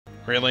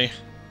Really?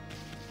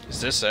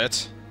 Is this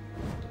it?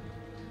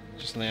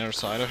 Just on the other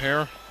side of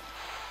here?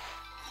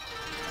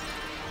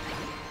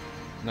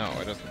 No,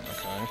 it doesn't.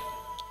 Okay.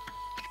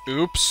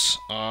 Oops.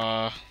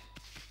 Well,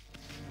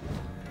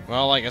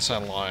 I guess I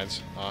lied.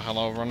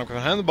 Hello everyone,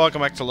 and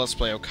welcome back to Let's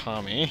Play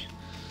Okami.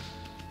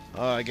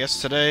 I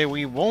guess today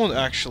we won't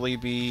actually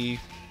be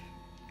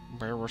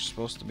where we're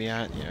supposed to be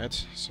at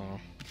yet, so...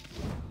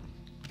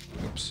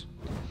 Oops.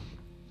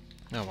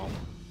 Oh well.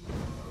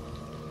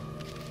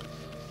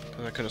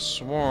 Because I could have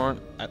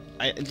sworn...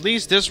 At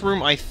least this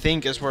room, I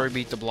think, is where we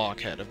beat the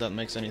blockhead, if that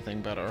makes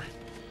anything better.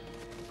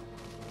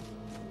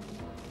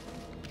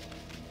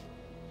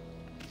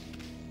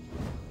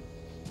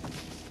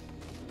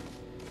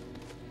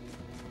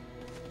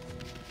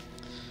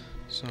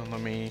 So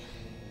let me...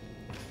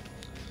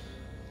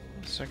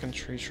 Second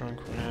tree trunk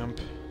ramp.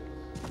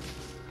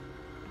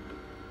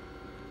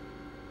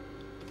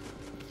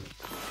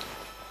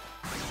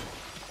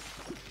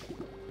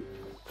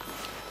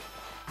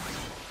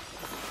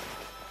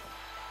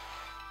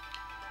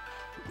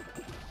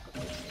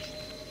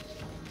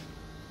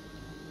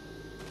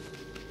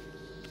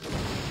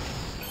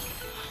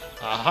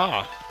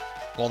 Aha!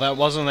 Well, that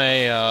wasn't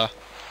a,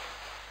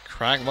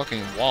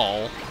 crack-looking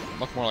wall. It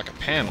looked more like a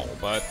panel,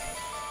 but...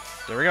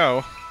 There we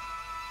go.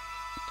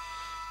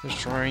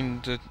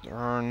 Destroying the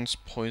urns,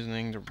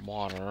 poisoning the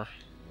water.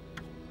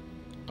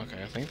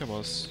 Okay, I think that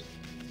was...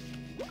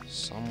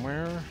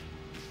 somewhere?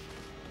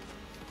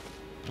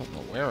 I don't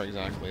know where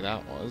exactly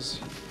that was.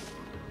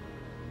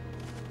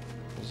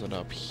 Was it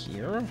up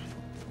here?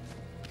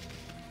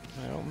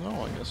 I don't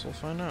know, I guess we'll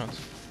find out.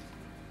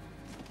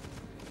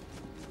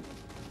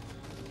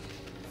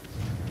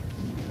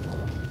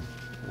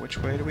 Which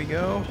way do we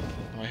go?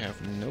 I have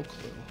no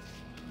clue.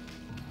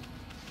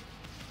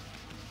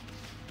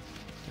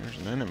 There's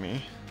an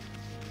enemy.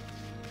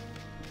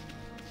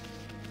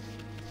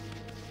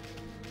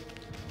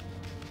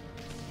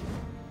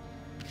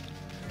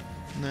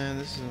 Nah,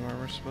 this is where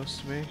we're supposed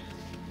to be.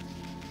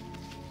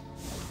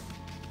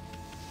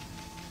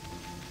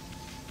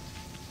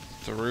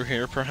 Through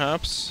here,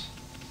 perhaps?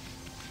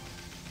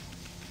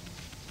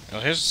 Oh,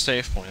 here's a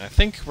save point. I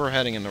think we're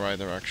heading in the right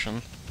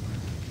direction.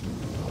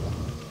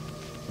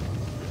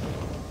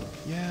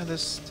 Yeah,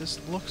 this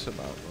looks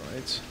about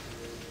right.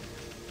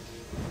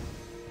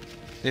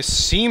 This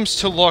seems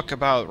to look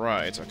about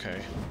right,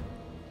 okay.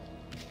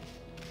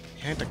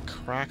 Behind a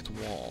cracked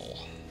wall.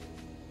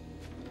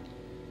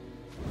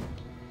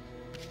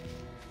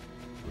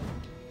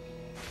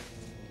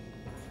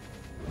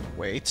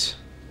 Wait.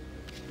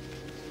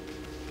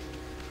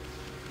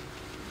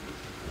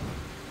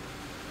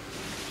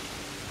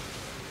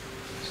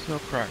 There's no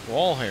cracked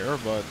wall here,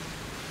 but...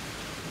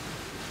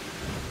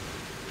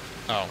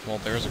 Oh, well,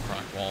 there's a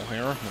cracked wall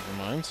here. Never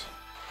mind.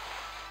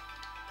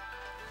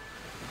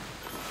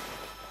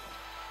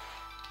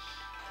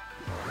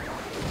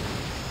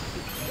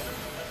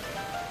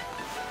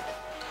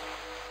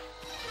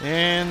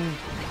 And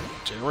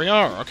there we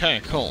are.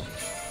 Okay, cool.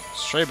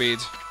 Stray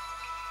beads.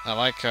 I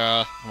like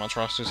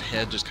Montros's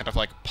head just kind of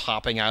like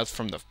popping out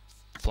from the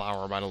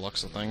flower by the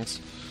looks of things.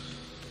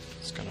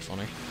 It's kind of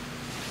funny.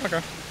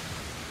 Okay.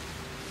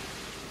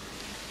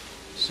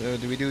 So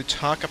do we do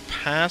Taka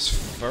Pass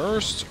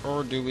first,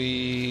 or do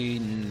we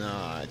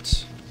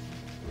not?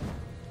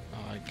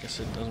 I guess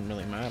it doesn't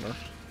really matter.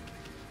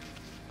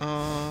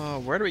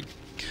 Where do we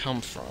come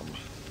from?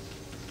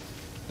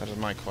 That is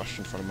my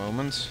question for the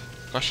moment.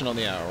 Question on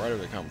the hour, where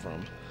do we come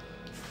from?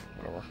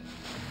 Whatever.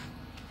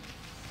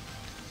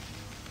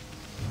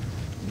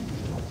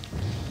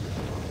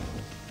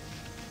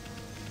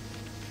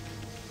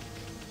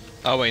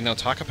 Oh wait, no,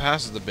 Taka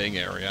Pass is the big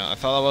area. I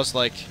thought that was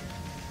like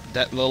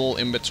that little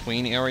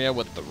in-between area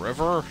with the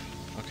river.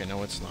 Okay,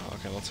 no it's not.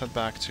 Okay, let's head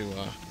back to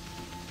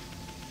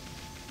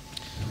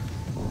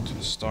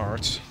the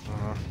start.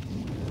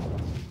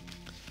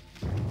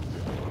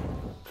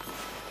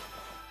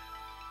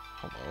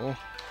 Hello.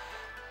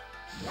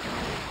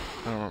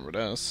 I don't remember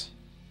this.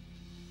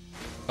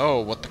 Oh,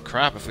 what the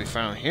crap have we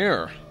found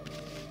here?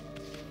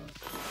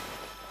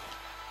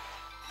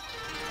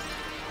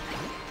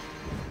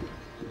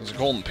 There's a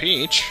golden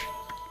peach,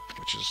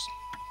 which is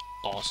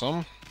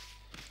awesome.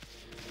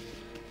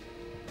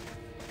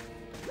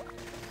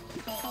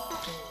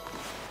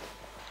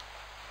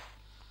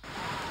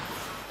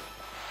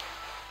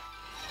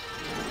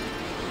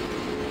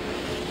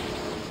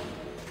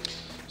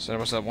 So there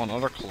was that one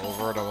other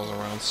clover that was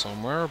around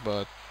somewhere,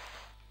 but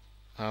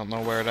I don't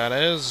know where that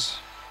is.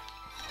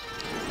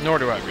 Nor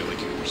do I really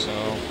care,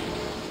 so...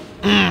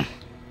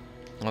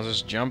 I'll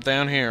just jump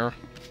down here.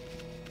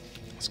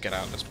 Let's get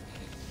out of this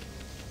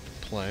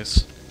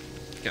place.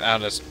 Get out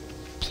of this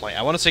play.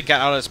 I want to say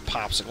get out of this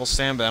popsicle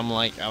stand, but I'm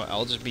like,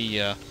 I'll just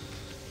be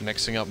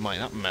mixing up my,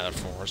 not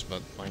metaphors,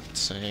 but like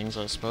sayings,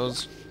 I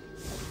suppose.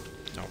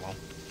 Oh well.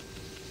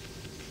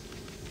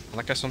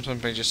 Like I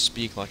sometimes I just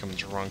speak like I'm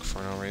drunk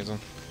for no reason.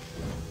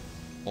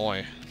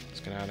 Boy, let's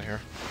get out of here.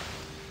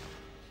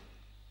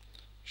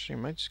 Actually, I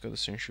might just go to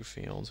Shinshu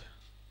Field.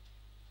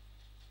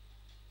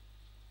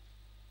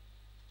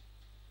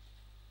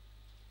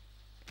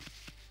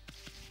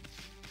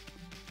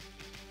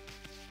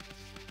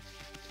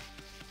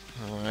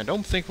 I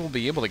don't think we'll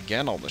be able to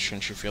get all the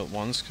Shinshu Field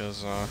ones,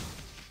 because,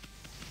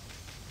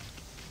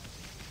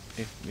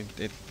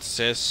 it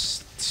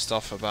says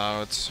stuff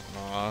about,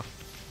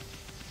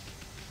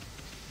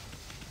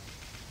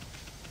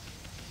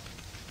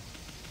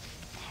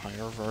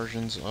 higher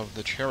versions of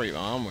the Cherry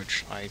Bomb,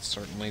 which I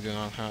certainly do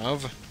not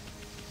have.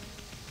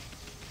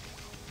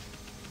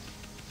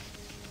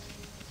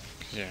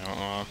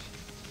 Yeah,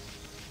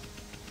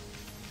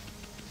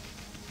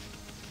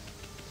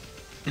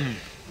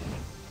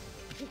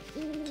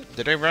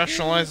 did I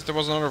rationalize that there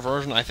was another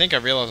version? I think I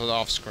realized it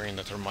off screen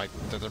that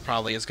there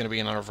probably is going to be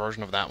another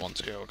version of that one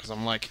too, because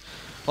I'm like,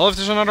 well, if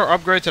there's another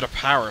upgrade to the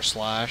Power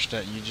Slash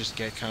that you just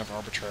get kind of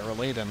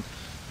arbitrarily, then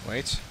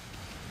wait,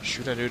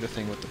 should I do the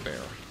thing with the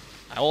bear?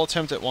 I will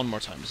attempt it one more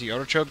time. Is the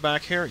artichoke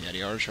back here? Yeah,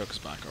 the artichoke is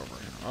back over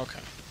here.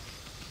 Okay.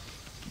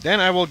 Then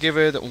I will give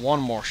it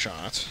one more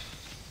shot.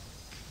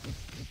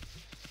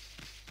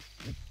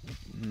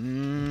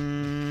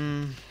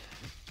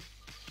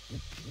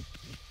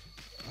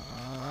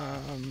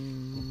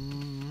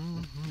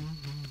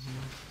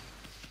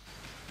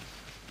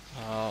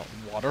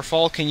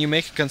 Waterfall, can you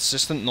make a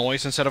consistent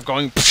noise instead of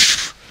going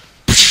because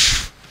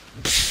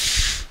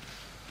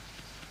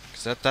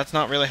that's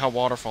not really how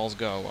waterfalls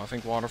go. I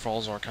think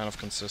waterfalls are kind of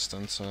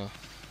consistent,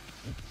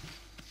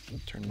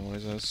 turn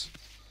noises.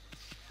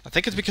 I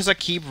think it's because I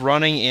keep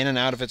running in and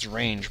out of its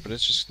range, but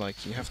it's just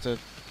like, you have to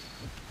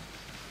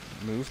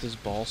move this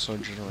ball so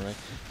gingerly.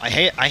 I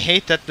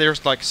hate that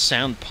there's like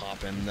sound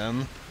pop in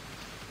them.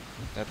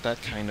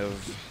 That kind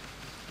of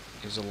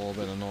is a little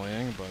bit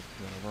annoying, but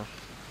whatever.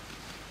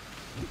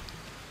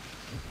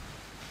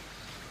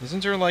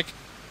 Isn't there like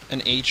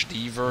an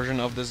HD version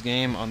of this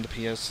game on the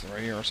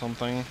PS3 or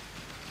something?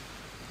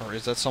 Or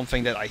is that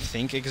something that I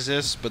think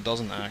exists but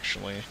doesn't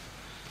actually?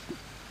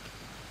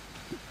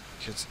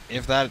 Because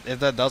if that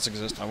does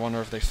exist, I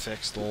wonder if they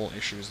fixed little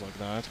issues like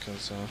that.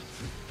 Because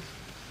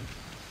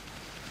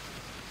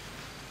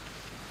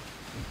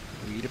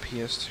Wii to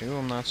PS2,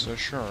 I'm not so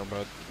sure,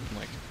 but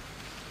like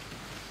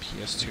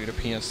PS2 to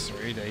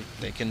PS3,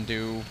 they can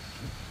do.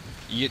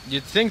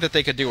 You'd think that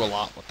they could do a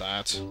lot with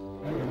that.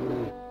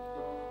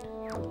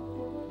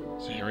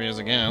 So here he is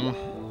again,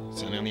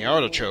 sending the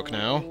artichoke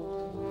now.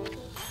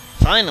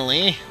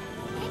 Finally!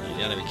 You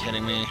gotta be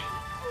kidding me.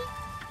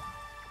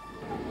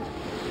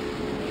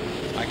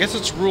 I guess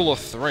it's rule of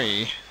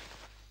 3,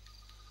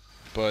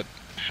 but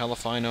hell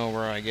if I know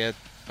where I get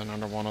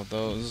another one of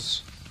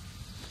those.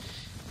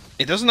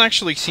 It doesn't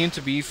actually seem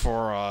to be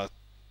for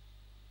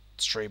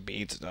stray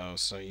beads though,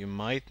 so you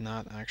might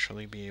not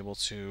actually be able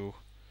to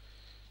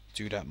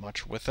do that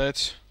much with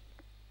it.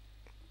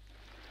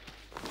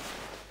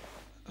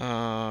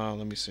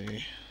 Let me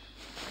see.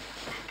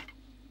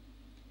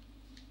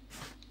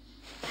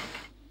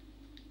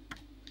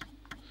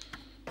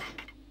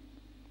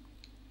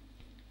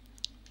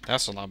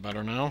 That's a lot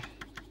better now.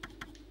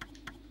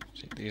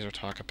 See, these are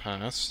Taka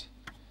Pass.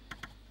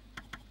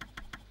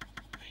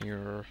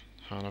 Here,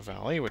 Hana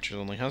Valley, which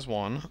only has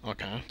one.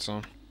 Okay,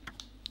 so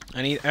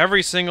I need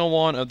every single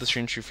one of the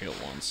Shinshu Field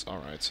ones.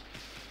 Alright.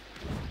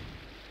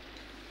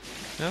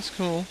 That's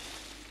cool.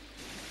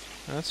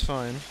 That's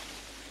fine.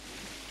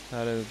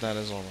 That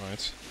is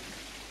alright.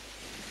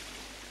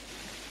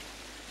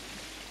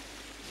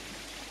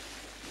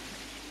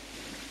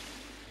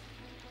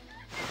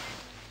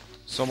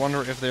 So I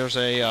wonder if there's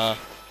a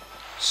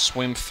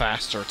swim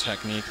faster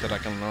technique that I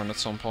can learn at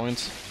some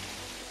point.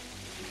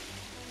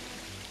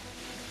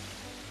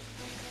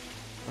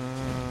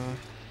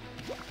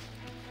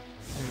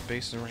 Maybe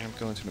base the ramp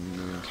go into the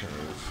moon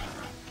cave.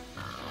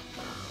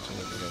 So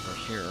that we go over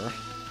here.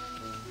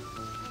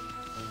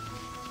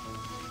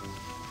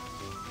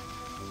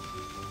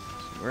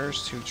 So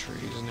where's 2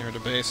 trees near the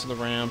base of the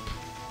ramp?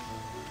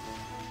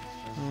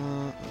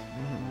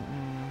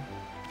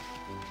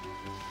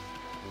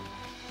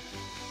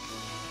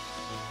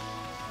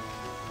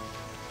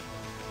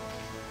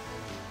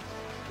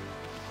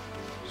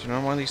 So you're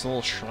on one of these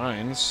little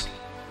shrines.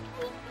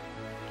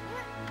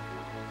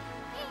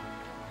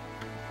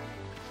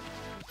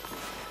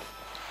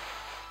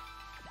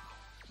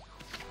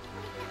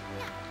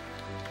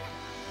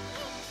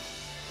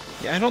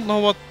 Yeah, I don't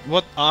know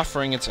what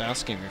offering it's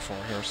asking me for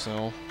here,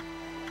 so...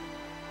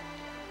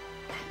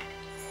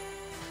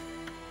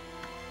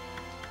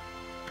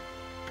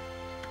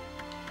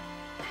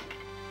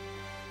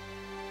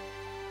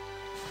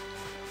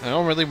 I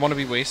don't really want to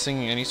be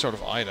wasting any sort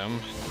of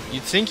item.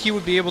 You'd think you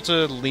would be able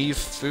to leave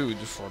food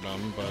for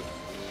them, but...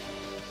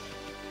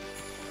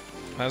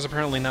 that's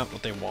apparently not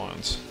what they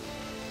want.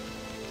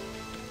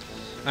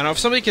 I don't know if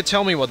somebody could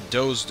tell me what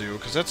those do,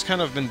 because that's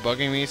kind of been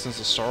bugging me since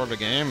the start of the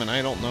game, and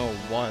I don't know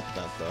what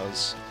that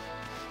does.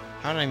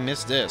 How did I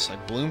miss this? I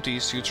bloomed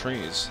these 2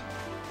 trees.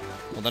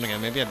 Well, then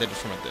again, maybe I did it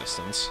from a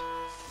distance.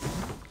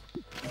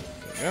 There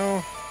we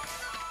go.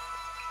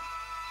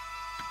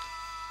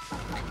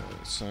 Okay,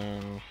 so...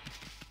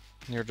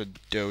 near the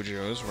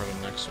dojos, where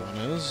the next one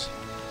is.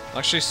 I'll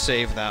actually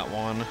save that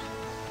one.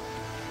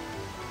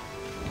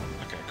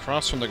 Okay,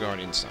 Across from the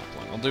Guardian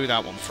Sapling. I'll do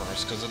that one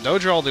first, because the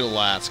dojo I'll do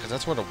last, because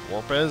that's where the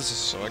warp is,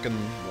 so I can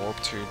warp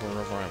to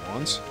wherever I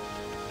want.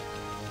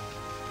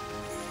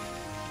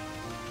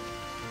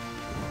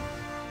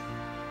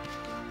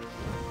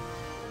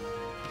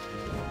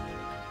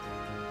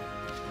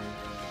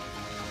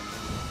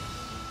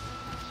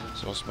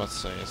 So I was about to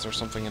say, is there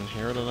something in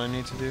here that I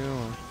need to do?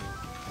 Or?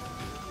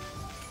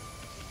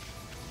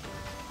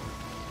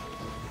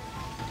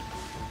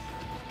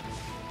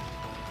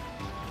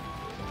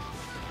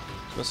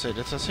 Let's say,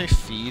 did I say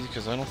feed?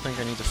 Because I don't think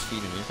I need to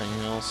feed anything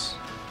else.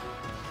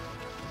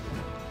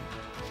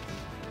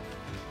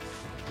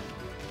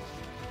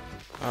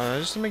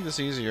 Just to make this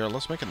easier,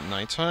 let's make it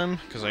nighttime,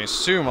 because I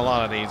assume a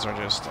lot of these are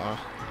just,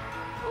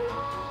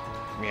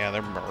 yeah,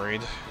 they're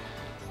buried.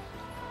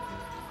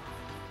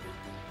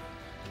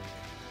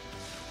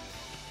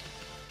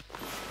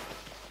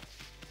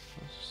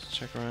 Let's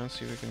check around,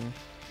 see if we can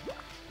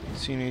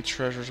see any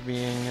treasures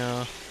being,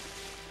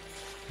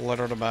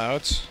 littered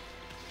about.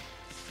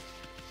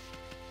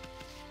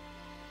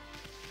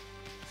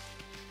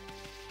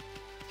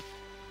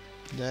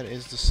 That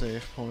is the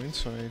save point,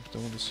 so I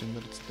don't assume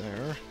that it's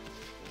there.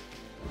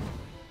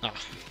 Ah.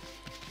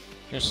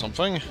 Here's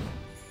something.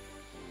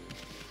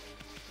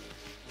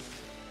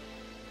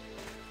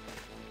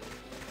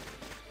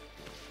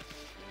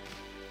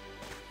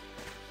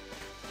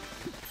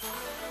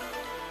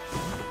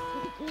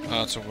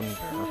 Oh, it's a wooden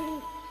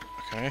bear.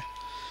 Okay.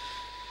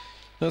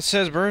 Now it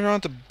says, burn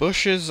around the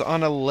bushes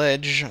on a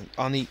ledge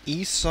on the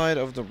east side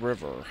of the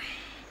river.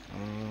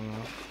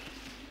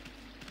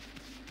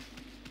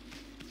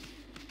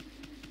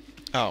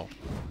 Oh.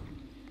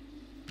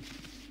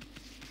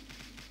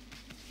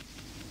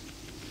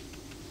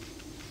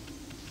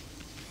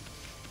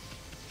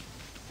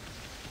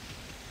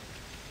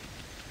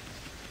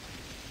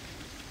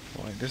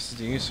 Why, this is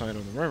the east side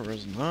of the river,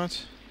 is it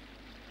not?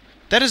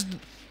 That is...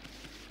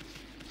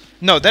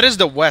 No, that is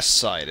the west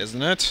side,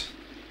 isn't it?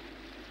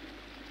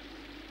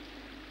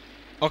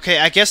 Okay,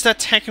 I guess that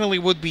technically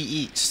would be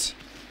east.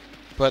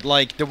 But,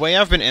 like, the way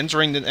I've been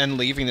entering and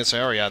leaving this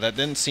area, that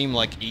didn't seem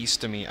like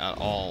east to me at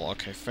all.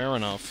 Okay, fair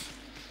enough.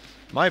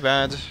 My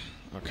bad.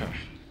 Okay.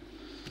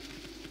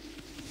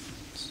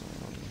 So,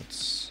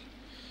 let's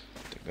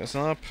dig this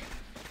up.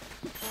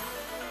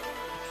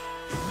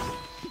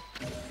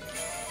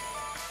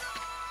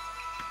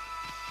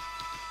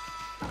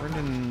 We're in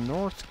the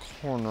north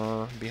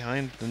corner,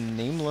 behind the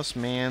Nameless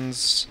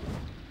Man's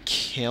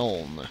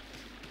kiln.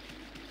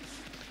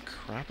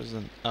 Crap is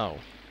an... Oh.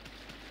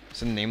 Is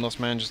the Nameless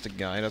Man just a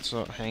guy that's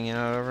hanging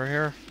out over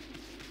here?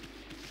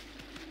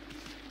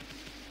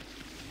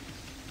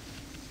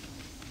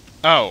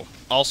 Oh,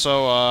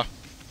 also,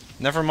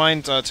 never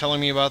mind telling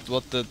me about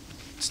what the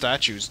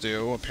statues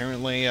do.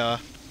 Apparently, I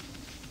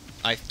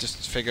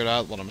just figured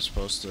out what I'm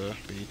supposed to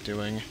be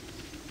doing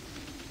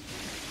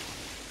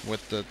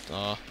with the,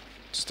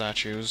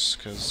 statues,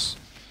 because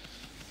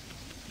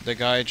the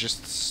guy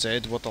just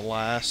said what the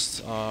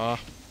last,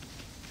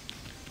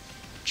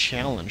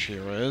 challenge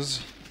here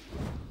is.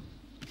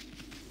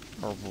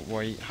 Or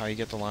how you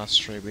get the last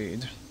stray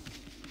bead.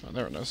 Oh,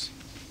 there it is.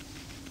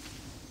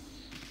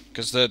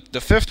 Because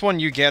the fifth one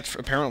you get,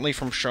 apparently,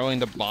 from showing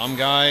the bomb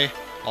guy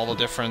all the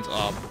different,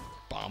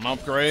 bomb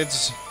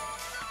upgrades.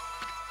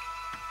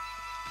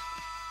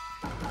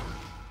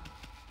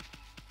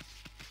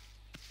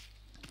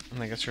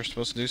 And I guess you're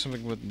supposed to do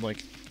something with,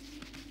 like,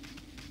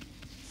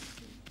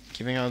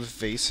 giving out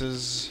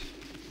vases.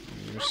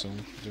 You're still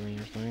doing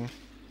your thing.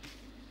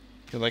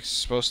 You're, like,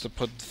 supposed to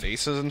put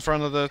vases in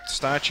front of the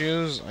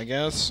statues, I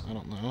guess? I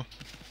don't know.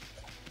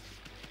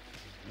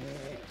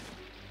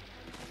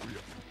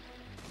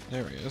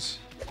 There he is.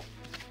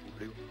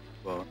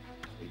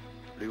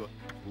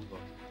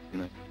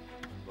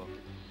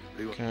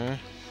 Okay.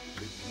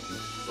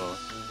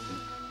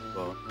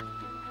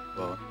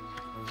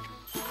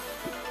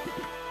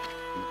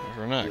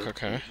 Her neck,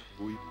 okay.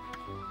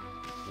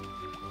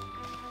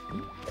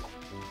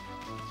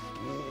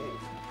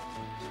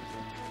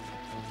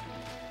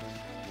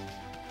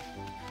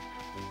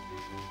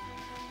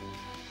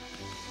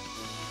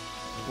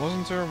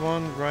 Wasn't there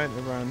one right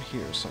around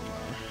here somewhere?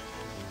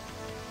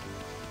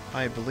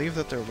 I believe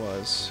that there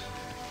was.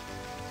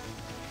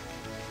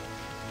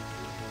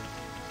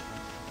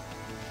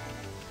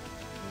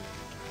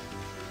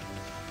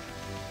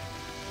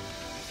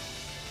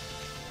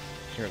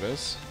 Here it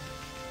is.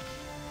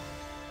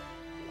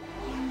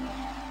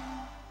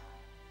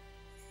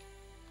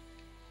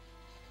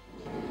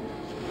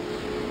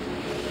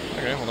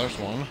 Okay, well there's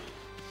one.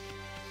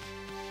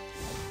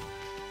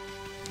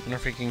 I wonder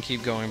if we can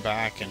keep going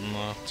back and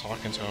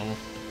talking to him.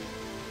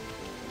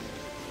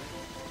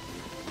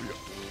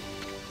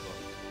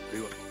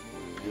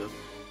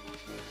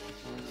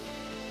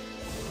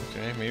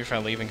 Okay, maybe if I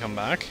leave and come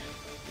back.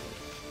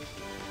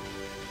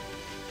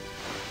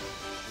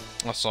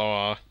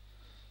 Also,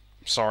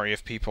 sorry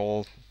if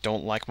people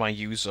don't like my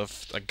use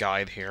of a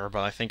guide here,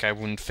 but I think I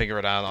wouldn't figure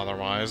it out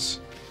otherwise.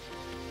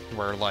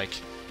 Where, like,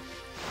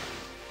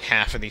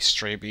 half of these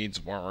stray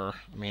beads were.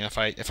 I mean, if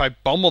I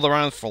bumbled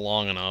around for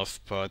long enough,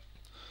 but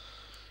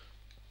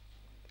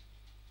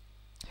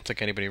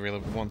think anybody really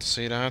would want to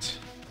see that.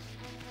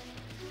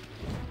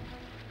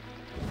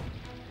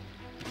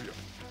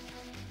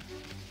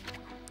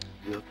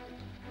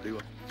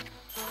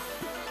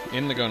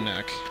 Indigo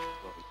neck.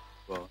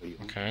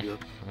 Okay,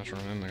 that's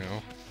run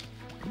indigo.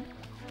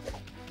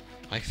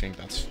 I think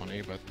that's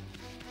funny, but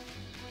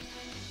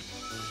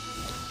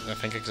I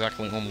think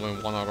exactly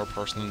only one other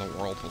person in the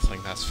world will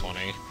think that's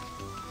funny.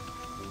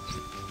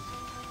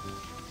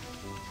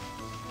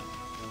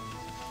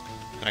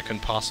 And I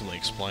couldn't possibly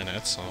explain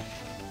it, so...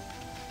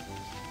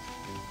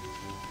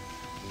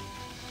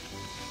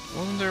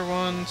 Wasn't there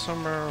one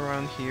somewhere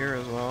around here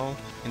as well?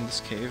 In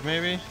this cave,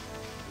 maybe?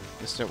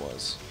 Yes, there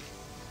was.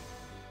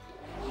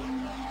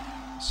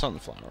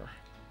 Sunflower.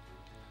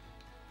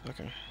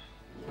 Okay.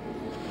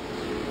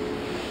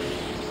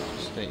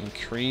 So they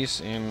increase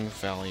in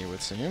value,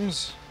 it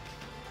seems.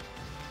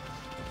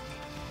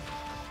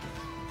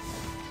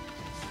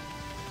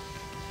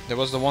 There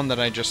was the one that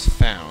I just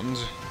found.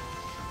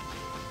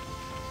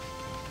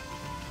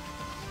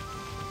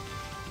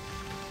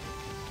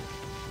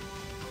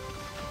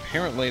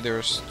 Apparently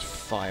there's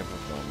 5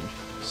 of them,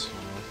 so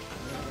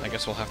I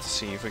guess we'll have to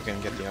see if we can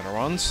get the other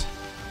ones.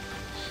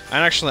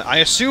 And actually, I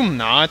assume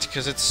not,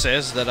 because it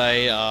says that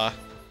I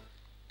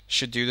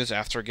should do this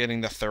after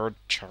getting the 3rd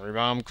cherry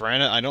bomb.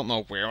 Granted, I don't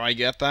know where I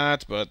get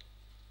that, but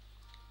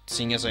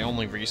seeing as I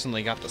only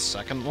recently got the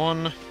 2nd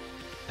one,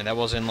 and that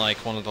was in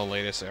like one of the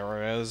latest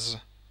areas,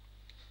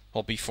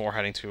 well, before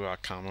heading to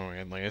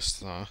Okami at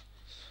least.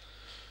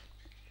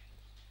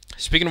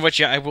 Speaking of which,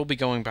 yeah, I will be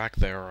going back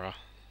there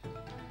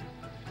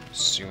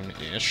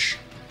soon-ish.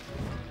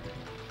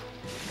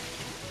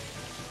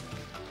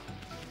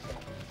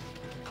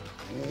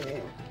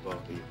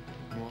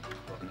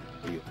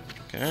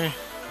 Okay,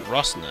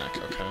 rust neck.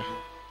 Okay,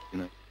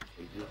 I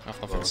have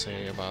nothing to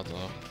say about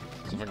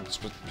something that's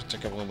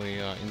particularly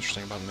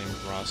interesting about the name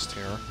rust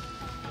here.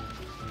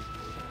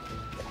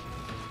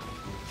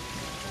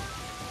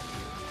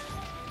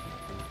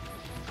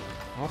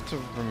 I'll have to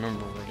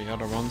remember where the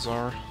other ones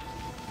are.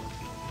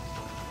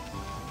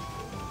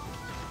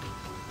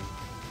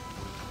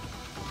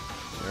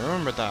 I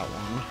remember that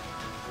one.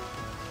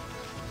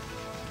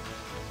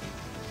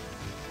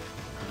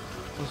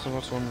 So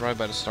what's one right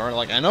by the start?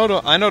 Like I know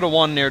the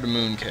one near the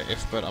moon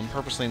cave, but I'm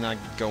purposely not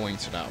going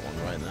to that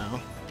one right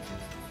now.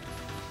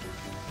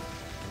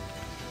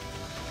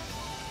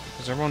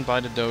 Is everyone by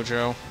the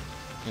dojo?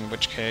 In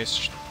which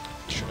case,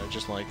 should I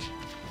just like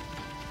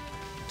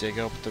dig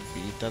up the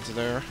beat that's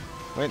there?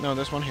 Wait, no,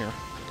 there's one here.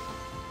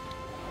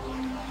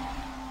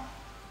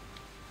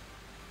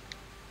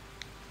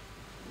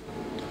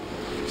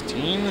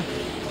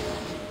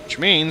 Which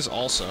means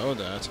also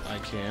that I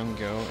can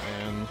go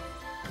and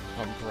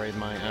upgrade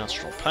my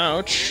astral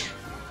pouch.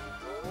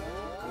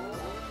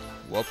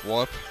 Whoop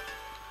whoop.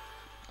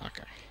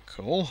 Okay,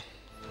 cool.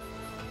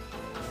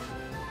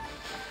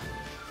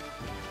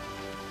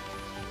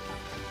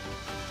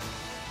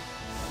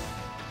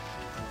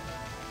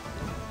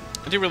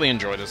 I do really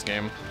enjoy this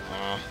game.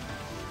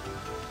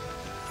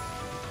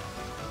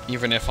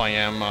 Even if I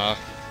am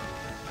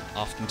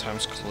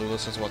oftentimes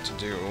clueless as what to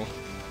do,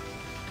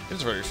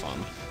 it's very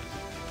fun.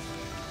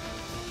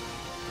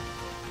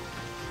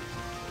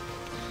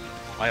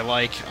 I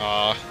like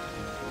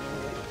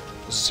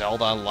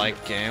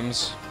Zelda-like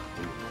games.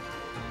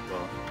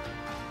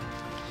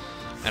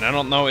 And I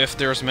don't know if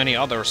there's many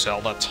other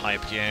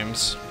Zelda-type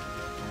games.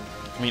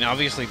 I mean,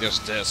 obviously there's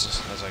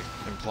this, as I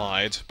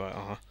implied, but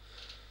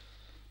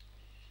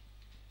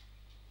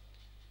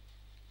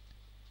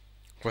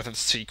with its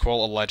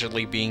sequel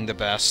allegedly being the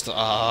best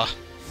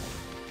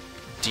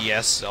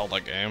DS Zelda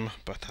game,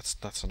 but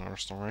that's another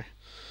story.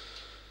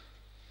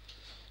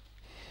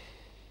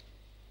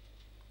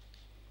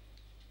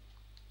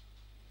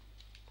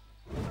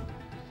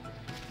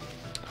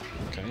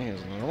 Okay,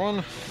 here's another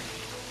one.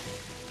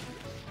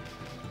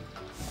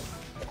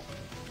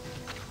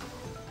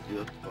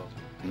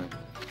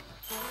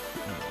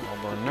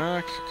 Auburn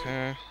neck,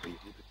 okay.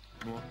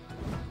 Well,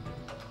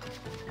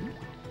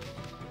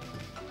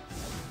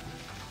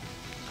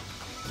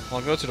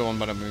 I'll go to the one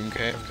by the moon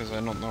cave, because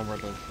I don't know where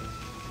the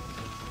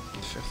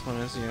 5th one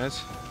is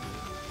yet.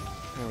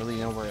 I don't really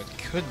know where it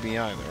could be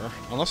either.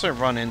 Unless I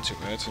run into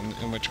it,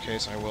 in which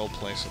case I will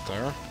place it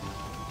there.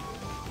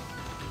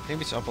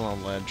 Maybe it's up on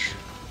a ledge.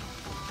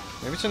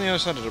 Maybe it's on the other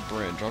side of the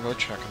bridge. I'll go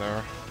check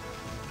there.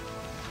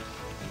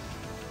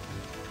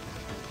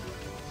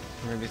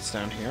 Maybe it's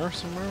down here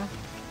somewhere?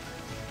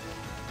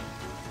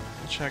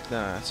 I'll check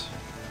that.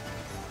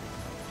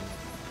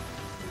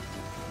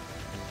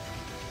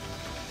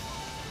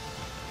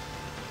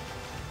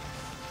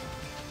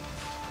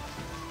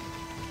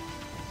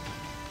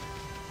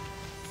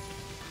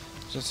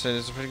 Just say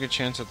there's a pretty good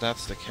chance that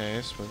that's the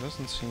case, but it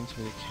doesn't seem to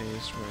be the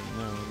case right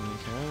now in any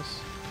case.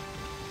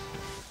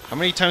 How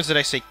many times did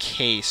I say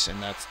case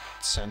in that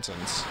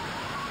sentence?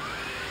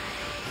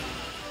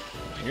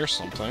 Here's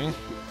something.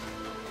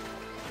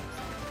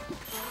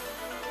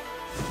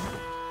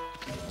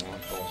 Oh,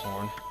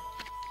 bullhorn.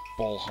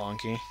 Bull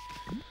honky.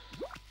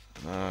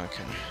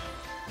 Okay.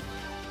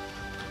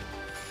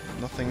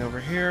 Nothing over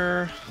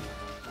here.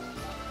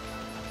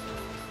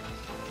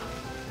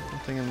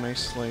 Nothing in my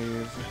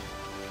slave.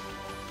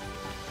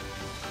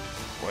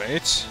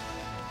 Wait.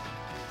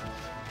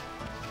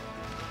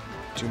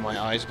 Do my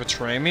eyes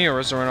betray me, or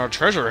is there another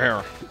treasure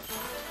here?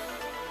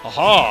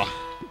 Aha!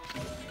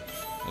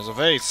 There's a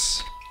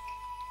vase.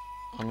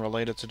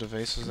 Unrelated to the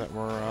vases that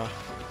we're,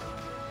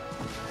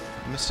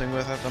 messing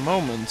with at the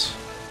moment.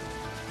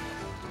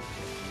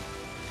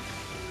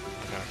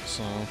 Okay,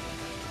 so...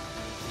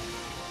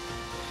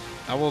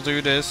 I will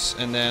do this,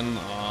 and then,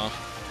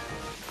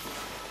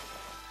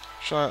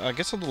 I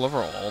guess I'll deliver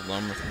all of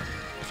them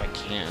if I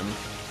can.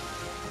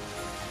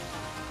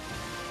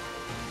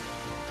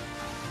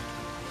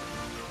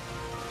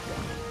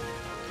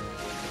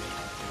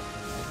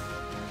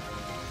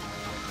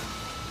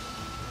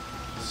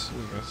 Let's see, I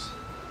guess.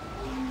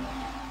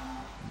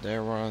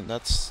 There,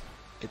 that's...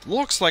 It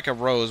looks like a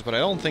rose, but I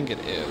don't think it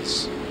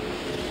is.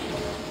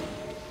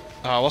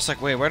 I was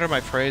like, wait, where did my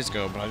praise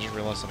go? But I just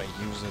realized that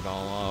I used it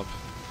all up.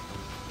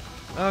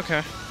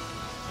 Okay.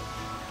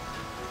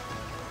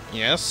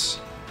 Yes?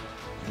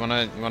 You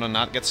wanna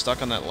not get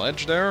stuck on that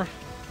ledge there?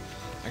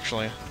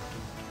 Actually,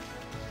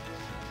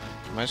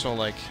 might as well,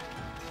 like,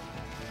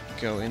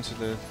 go into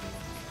the...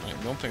 I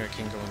don't think I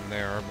can go in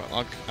there,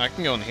 but I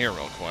can go in here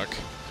real quick.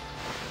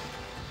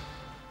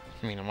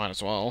 I mean, I might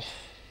as well.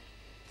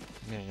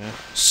 Yeah.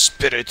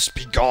 Spirits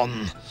be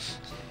gone!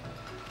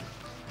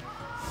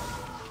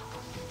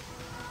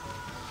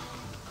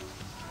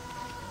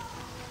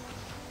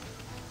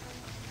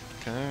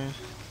 Okay.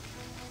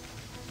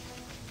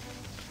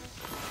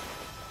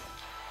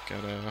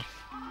 Gotta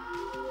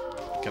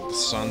get the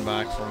sun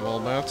back for a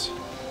little bit.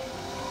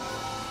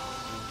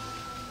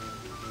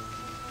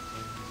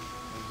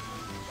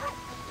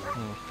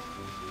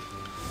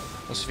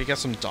 Let's see if we get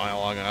some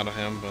dialogue out of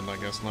him, but I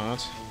guess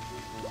not.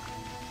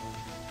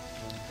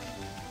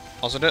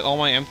 Also, did all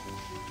my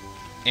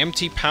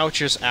empty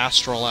pouches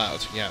astral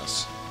out?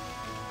 Yes.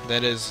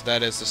 That is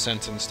the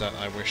sentence that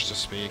I wish to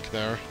speak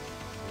there.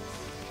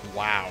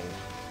 Wow.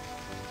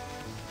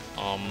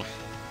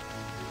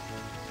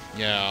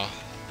 Yeah.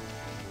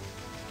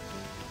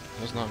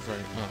 That's not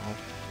very... Oh.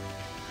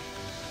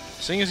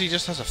 Seeing as he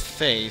just has a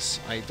face,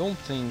 I don't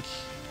think...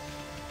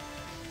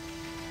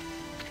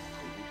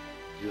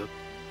 Yep.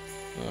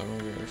 We'll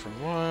be here for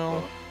a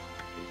while.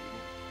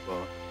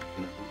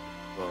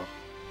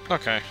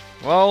 Okay.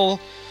 Well,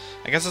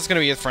 I guess that's gonna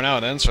be it for now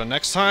then. So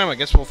next time, I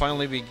guess we'll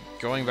finally be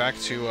going back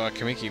to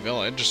Kamiki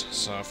Village.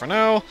 So for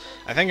now,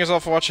 I thank you guys all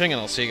for watching, and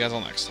I'll see you guys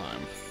all next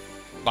time.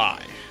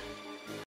 Bye.